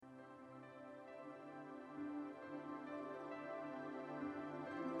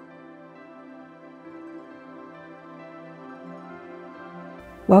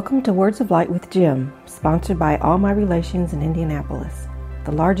Welcome to Words of Light with Jim, sponsored by All My Relations in Indianapolis,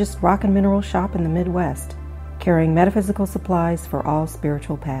 the largest rock and mineral shop in the Midwest, carrying metaphysical supplies for all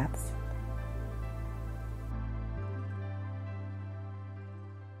spiritual paths.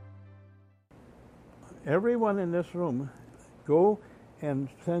 Everyone in this room, go and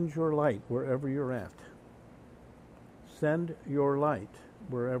send your light wherever you're at. Send your light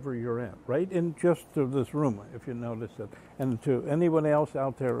wherever you're at, right in just to this room, if you notice it, and to anyone else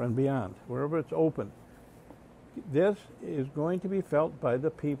out there and beyond, wherever it's open. This is going to be felt by the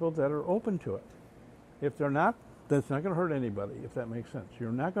people that are open to it. If they're not, that's not going to hurt anybody, if that makes sense.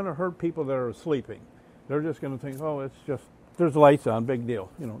 You're not going to hurt people that are sleeping. They're just going to think, oh, it's just, there's lights on, big deal.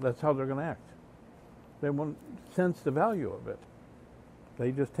 You know, that's how they're going to act. They won't sense the value of it.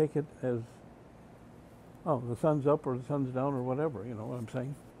 They just take it as, oh, the sun's up or the sun's down or whatever, you know what I'm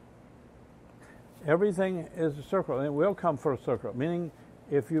saying? Everything is a circle, and it will come for a circle, meaning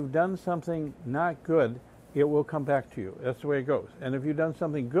if you've done something not good, it will come back to you. That's the way it goes. And if you've done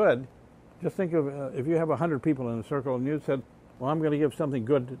something good, just think of if you have 100 people in a circle and you said, well, I'm going to give something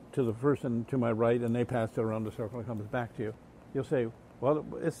good to the person to my right, and they pass it around the circle and comes back to you. You'll say, well,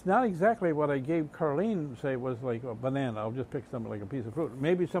 it's not exactly what I gave Carlene, say, was like a banana. I'll just pick something like a piece of fruit.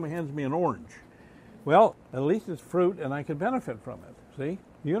 Maybe somebody hands me an orange. Well, at least it's fruit, and I can benefit from it, see?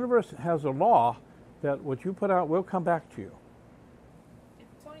 The universe has a law that what you put out will come back to you. If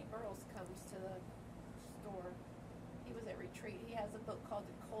Tony Burrows comes to the store, he was at retreat. He has a book called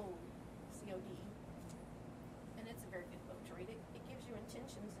The Code, C-O-D-E, and it's a very good book to read. It gives you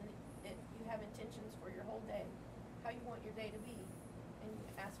intentions, and you have intentions for your whole day, how you want your day to be, and you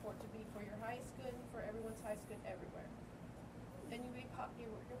ask for it to be for your highest good and for everyone's highest good everywhere. Then you're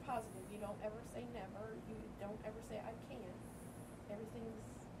positive. You don't ever say never. You don't ever say I can't. Everything's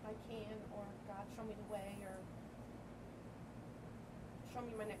I can, or God, show me the way, or show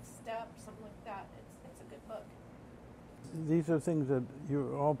me my next step, something like that. It's a good book. These are things that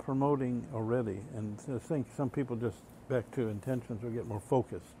you're all promoting already, and I think some people just, back to intentions, will get more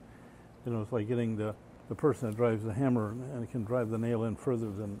focused. You know, it's like getting the person that drives the hammer and can drive the nail in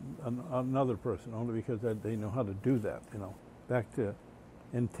further than another person, only because they know how to do that, you know. Back to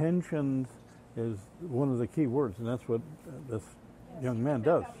intentions is one of the key words, and that's what this young man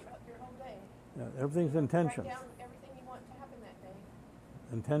does. Your whole day. Yeah, everything's intentions. Write down everything you want to happen that day.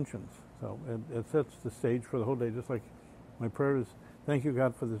 Intentions. So it sets the stage for the whole day, just like my prayer is, thank you,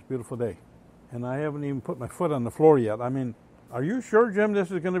 God, for this beautiful day. And I haven't even put my foot on the floor yet. I mean, are you sure, Jim, this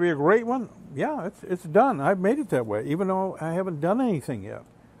is going to be a great one? Yeah, it's done. I've made it that way, even though I haven't done anything yet.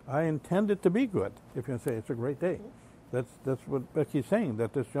 I intend it to be good, if you say it's a great day. That's what Becky's saying,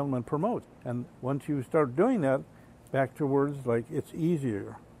 that this gentleman promotes. And once you start doing that, back to words like it's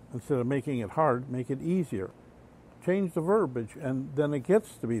easier. Instead of making it hard, make it easier. Change the verbiage, and then it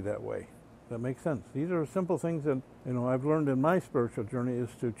gets to be that way. That makes sense. These are simple things that, you know, I've learned in my spiritual journey is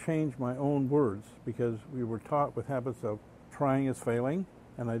to change my own words, because we were taught with habits of trying is failing,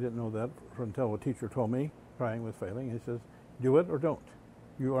 and I didn't know that until a teacher told me trying was failing. He says, do it or don't.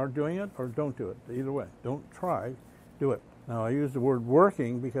 You are doing it or don't do it. Either way. Don't try. Do it. Now, I use the word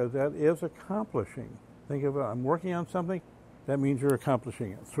working because that is accomplishing. Think of it, I'm working on something, that means you're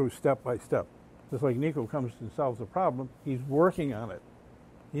accomplishing it through step by step. Just like Nico comes and solves a problem, he's working on it.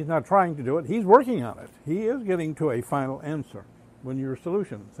 He's not trying to do it, he's working on it. He is getting to a final answer. When your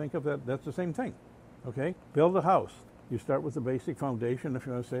solution, think of that, that's the same thing. Okay? Build a house. You start with the basic foundation, if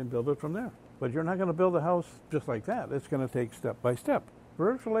you want to say, and build it from there. But you're not going to build a house just like that. It's going to take step by step.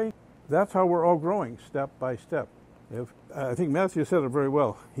 Virtually, that's how we're all growing, step by step. I think Matthew said it very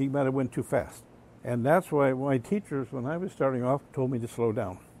well. He might have went too fast. And that's why my teachers, when I was starting off, told me to slow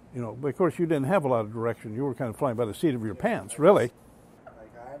down. You know, of course, you didn't have a lot of direction. You were kind of flying by the seat of your pants, really.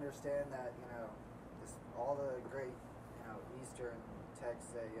 Like, I understand that, you know, all the great, you know, Eastern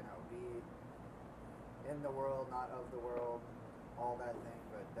texts say, you know, be in the world, not of the world, all that thing.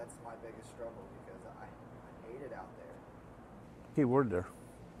 But that's my biggest struggle, because I hate it out there. Key word there.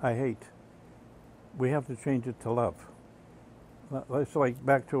 I hate. We have to change it to love. It's like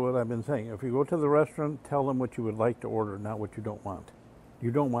back to what I've been saying. If you go to the restaurant, tell them what you would like to order, not what you don't want. You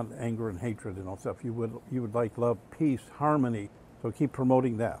don't want anger and hatred and all stuff. You would like love, peace, harmony. So keep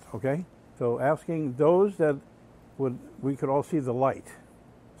promoting that, okay? So asking those that we could all see the light.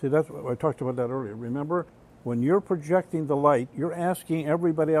 See, that's what I talked about that earlier. Remember, when you're projecting the light, you're asking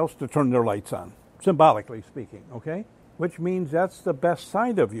everybody else to turn their lights on, symbolically speaking, okay? Which means that's the best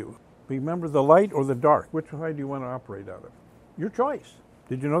side of you. Remember, the light or the dark. Which side do you want to operate out of? Your choice.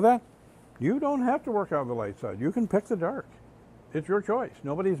 Did you know that? You don't have to work out the light side. You can pick the dark. It's your choice.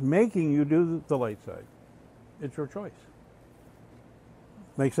 Nobody's making you do the light side. It's your choice.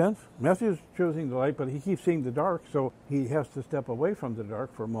 Make sense? Matthew's choosing the light, but he keeps seeing the dark, so he has to step away from the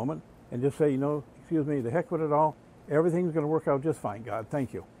dark for a moment and just say, excuse me, the heck with it all. Everything's going to work out just fine, God.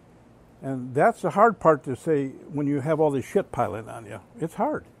 Thank you. And that's the hard part to say when you have all this shit piling on you. It's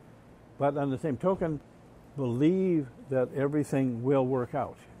hard. But on the same token, believe that everything will work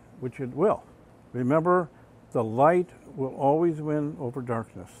out, which it will. Remember, the light will always win over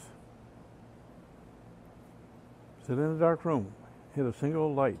darkness. Sit in a dark room, hit a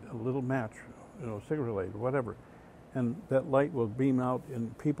single light, a little match, cigarette light, whatever, and that light will beam out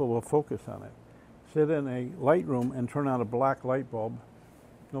and people will focus on it. Sit in a light room and turn on a black light bulb.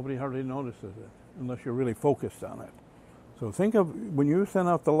 Nobody hardly notices it unless you're really focused on it. So think of when you send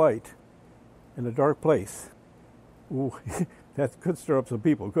out the light in a dark place. Ooh, that could stir up some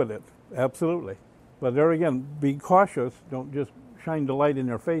people, couldn't it? Absolutely. But there again, be cautious. Don't just shine the light in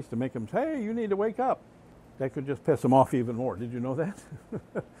their face to make them say, hey, you need to wake up. That could just piss them off even more. Did you know that?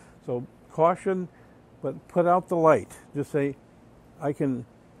 So caution, but put out the light. Just say, I can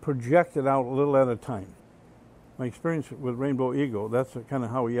project it out a little at a time. My experience with Rainbow Eagle, that's kind of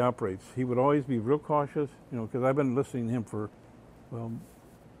how he operates. He would always be real cautious, because I've been listening to him for,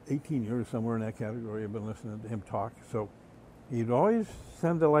 18 years, somewhere in that category. I've been listening to him talk. So he'd always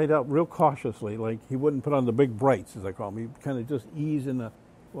send the light out real cautiously, like he wouldn't put on the big brights, as I call them. He'd kind of just ease in the,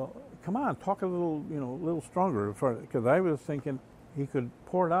 come on, talk a little stronger. Because I was thinking he could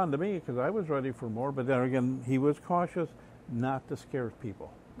pour it on to me because I was ready for more. But then again, he was cautious not to scare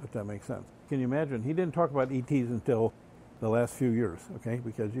people, if that makes sense. Can you imagine? He didn't talk about ETs until the last few years, okay?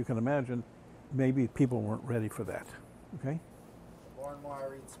 Because you can imagine maybe people weren't ready for that, okay? The more and more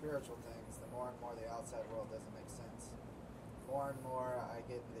I read spiritual things, the more and more the outside world doesn't make sense. The more and more I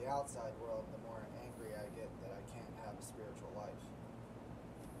get into the outside world, the more angry I get that I can't have a spiritual life.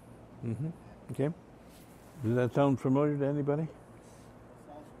 Mm-hmm. Okay. Does that sound familiar to anybody?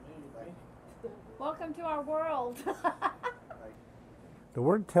 Sounds familiar. Welcome to our world. The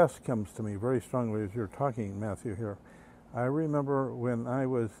word test comes to me very strongly as you're talking, Matthew, here. I remember when I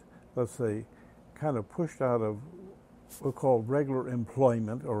was, let's say, kind of pushed out of what's called regular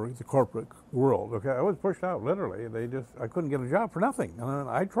employment or the corporate world. Okay, I was pushed out, literally. I couldn't get a job for nothing. And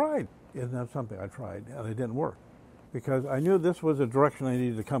I tried. Isn't that something? I tried, and it didn't work. Because I knew this was a direction I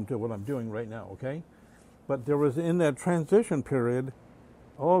needed to come to, what I'm doing right now, okay? But there was, in that transition period,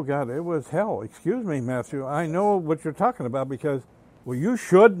 oh God, it was hell. Excuse me, Matthew. I know what you're talking about because, well, you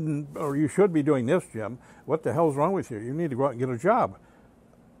should be doing this, Jim. What the hell's wrong with you? You need to go out and get a job.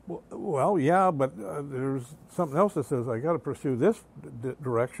 Well, yeah, but there's something else that says I got to pursue this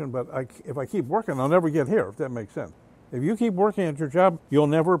direction, but if I keep working, I'll never get here, if that makes sense. If you keep working at your job, you'll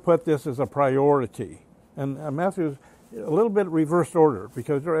never put this as a priority. And Matthew's a little bit reversed order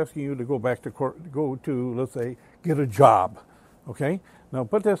because they're asking you to go back to court, go to, let's say, get a job, okay? Now,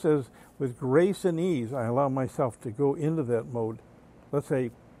 put this as, with grace and ease, I allow myself to go into that mode. Let's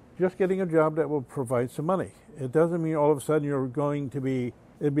say, just getting a job that will provide some money. It doesn't mean all of a sudden you're going to be,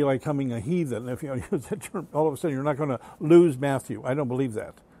 it'd be like becoming a heathen. If you use that term, all of a sudden you're not going to lose Matthew. I don't believe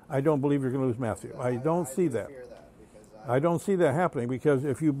that. I don't believe you're going to lose Matthew. I don't see that. I don't see that happening because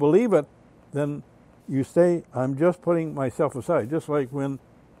if you believe it, then you say, I'm just putting myself aside. Just like when,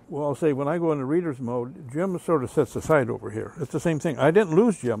 well, I'll say when I go into reader's mode, Jim sort of sets aside over here. It's the same thing. I didn't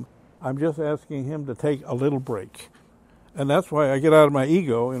lose Jim. I'm just asking him to take a little break. And that's why I get out of my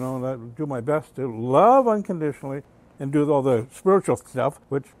ego, and I do my best to love unconditionally and do all the spiritual stuff,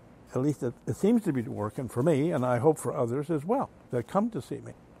 which at least it seems to be working for me, and I hope for others as well that come to see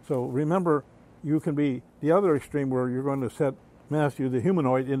me. So remember, you can be the other extreme where you're going to set Matthew, the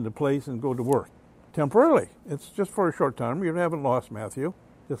humanoid, into place and go to work. Temporarily. It's just for a short time. You haven't lost Matthew.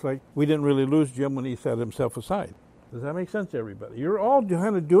 Just like we didn't really lose Jim when he set himself aside. Does that make sense to everybody? You're all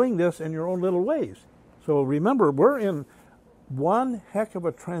kind of doing this in your own little ways. So remember, we're in one heck of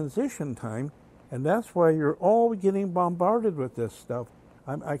a transition time, and that's why you're all getting bombarded with this stuff.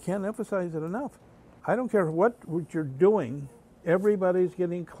 I can't emphasize it enough. I don't care what you're doing. Everybody's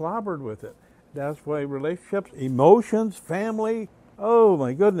getting clobbered with it. That's why relationships, emotions, family, oh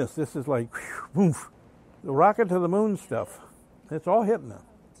my goodness, this is like, whew, the rocket to the moon stuff. It's all hitting them.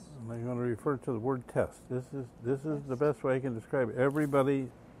 I'm going to refer to the word test. This is the best way I can describe it. Everybody,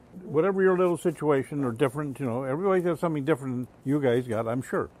 whatever your little situation or different, everybody's got something different than you guys got, I'm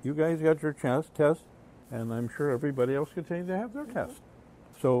sure. You guys got your test, and I'm sure everybody else continues to have their test.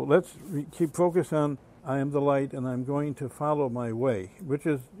 So let's keep focus on, I am the light, and I'm going to follow my way, which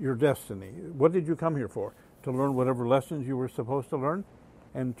is your destiny. What did you come here for? To learn whatever lessons you were supposed to learn,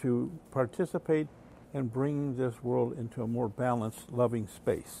 and to participate in bringing this world into a more balanced, loving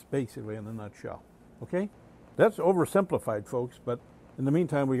space, basically in a nutshell. Okay? That's oversimplified, folks, but In the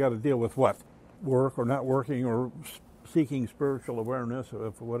meantime, we got to deal with what? Work or not working or seeking spiritual awareness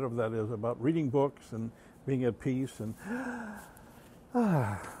of whatever that is, about reading books and being at peace. And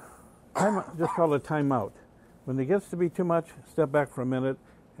just call it time out. When it gets to be too much, step back for a minute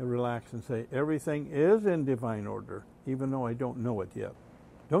and relax and say, everything is in divine order, even though I don't know it yet.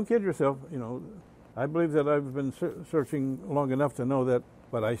 Don't kid yourself. I believe that I've been searching long enough to know that,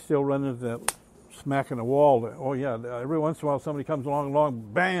 but I still run into that smack in the wall. Oh yeah, every once in a while somebody comes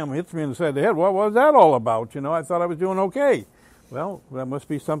along, bam, hits me in the side of the head. What was that all about? I thought I was doing okay. Well, that must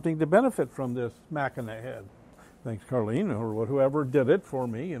be something to benefit from this smack in the head. Thanks, Carlene, or whoever did it for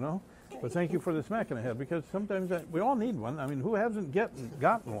me, But thank you for the smack in the head, because sometimes we all need one. I mean, who hasn't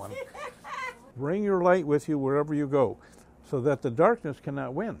gotten one? Bring your light with you wherever you go, so that the darkness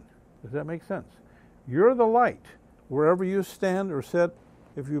cannot win. Does that make sense? You're the light. Wherever you stand or sit,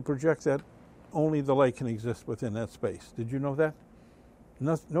 if you project that, only the light can exist within that space. Did you know that?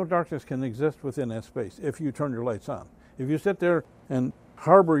 No darkness can exist within that space if you turn your lights on. If you sit there and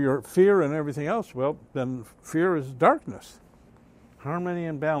harbor your fear and everything else, well, then fear is darkness. Harmony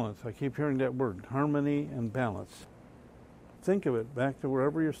and balance. I keep hearing that word, harmony and balance. Think of it back to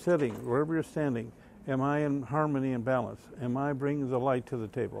wherever you're sitting, wherever you're standing. Am I in harmony and balance? Am I bringing the light to the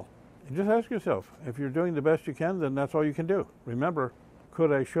table? And just ask yourself, if you're doing the best you can, then that's all you can do. Remember,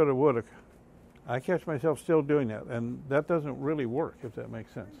 coulda, shoulda, woulda. I catch myself still doing that, and that doesn't really work, if that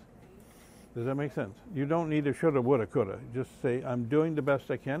makes sense. Does that make sense? You don't need a shoulda, woulda, coulda. Just say, I'm doing the best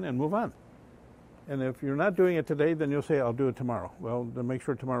I can, and move on. And if you're not doing it today, then you'll say, I'll do it tomorrow. Well, then make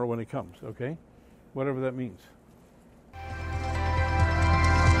sure tomorrow when it comes, okay? Whatever that means.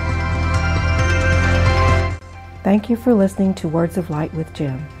 Thank you for listening to Words of Light with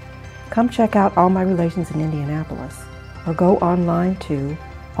Jim. Come check out All My Relations in Indianapolis, or go online to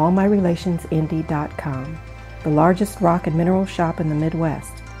allmyrelationsindy.com, the largest rock and mineral shop in the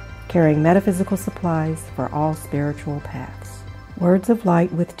Midwest, carrying metaphysical supplies for all spiritual paths. Words of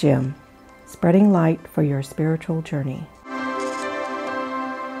Light with Jim, spreading light for your spiritual journey.